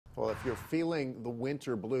Well, if you're feeling the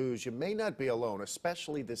winter blues, you may not be alone,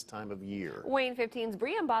 especially this time of year. WANE 15's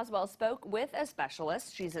Brianne Boswell spoke with a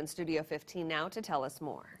specialist. She's in Studio 15 now to tell us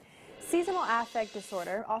more. Seasonal affect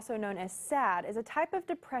disorder, also known as SAD, is a type of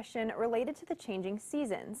depression related to the changing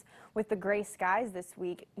seasons. With the gray skies this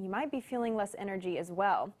week, you might be feeling less energy as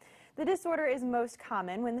well. The disorder is most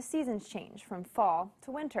common when the seasons change from fall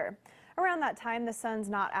to winter. Around that time, the sun's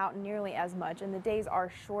not out nearly as much and the days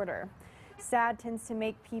are shorter. SAD tends to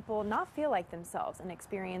make people not feel like themselves and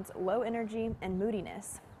experience low energy and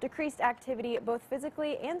moodiness. Decreased activity, both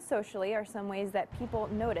physically and socially, are some ways that people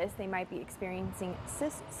notice they might be experiencing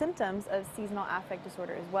symptoms of seasonal affect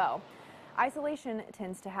disorder as well. Isolation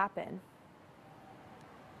tends to happen.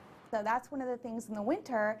 So that's one of the things in the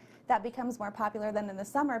winter that becomes more popular than in the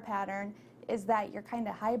summer pattern, is that you're kind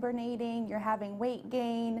of hibernating, you're having weight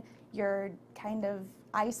gain, you're kind of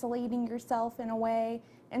isolating yourself in a way.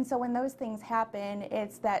 And so when those things happen,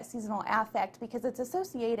 it's that seasonal affect, because it's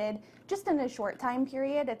associated just in a short time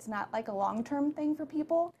period. It's not like a long-term thing for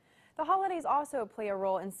people. The holidays also play a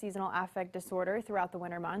role in seasonal affect disorder throughout the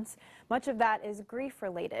winter months. Much of that is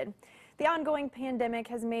grief-related. The ongoing pandemic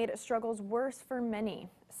has made struggles worse for many.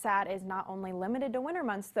 SAD is not only limited to winter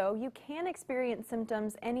months, though. You can experience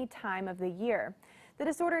symptoms any time of the year. The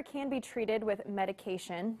disorder can be treated with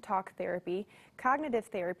medication, talk therapy, cognitive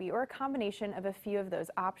therapy, or a combination of a few of those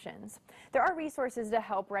options. There are resources to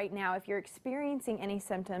help right now if you're experiencing any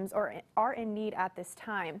symptoms or are in need at this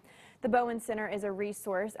time. The Bowen Center is a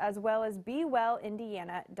resource, as well as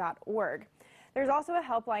BeWellIndiana.org. There's also a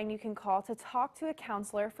helpline you can call to talk to a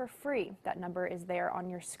counselor for free. That number is there on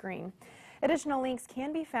your screen. Additional links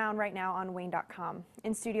can be found right now on WANE.com.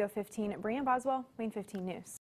 In Studio 15, Brianne Boswell, WANE 15 News.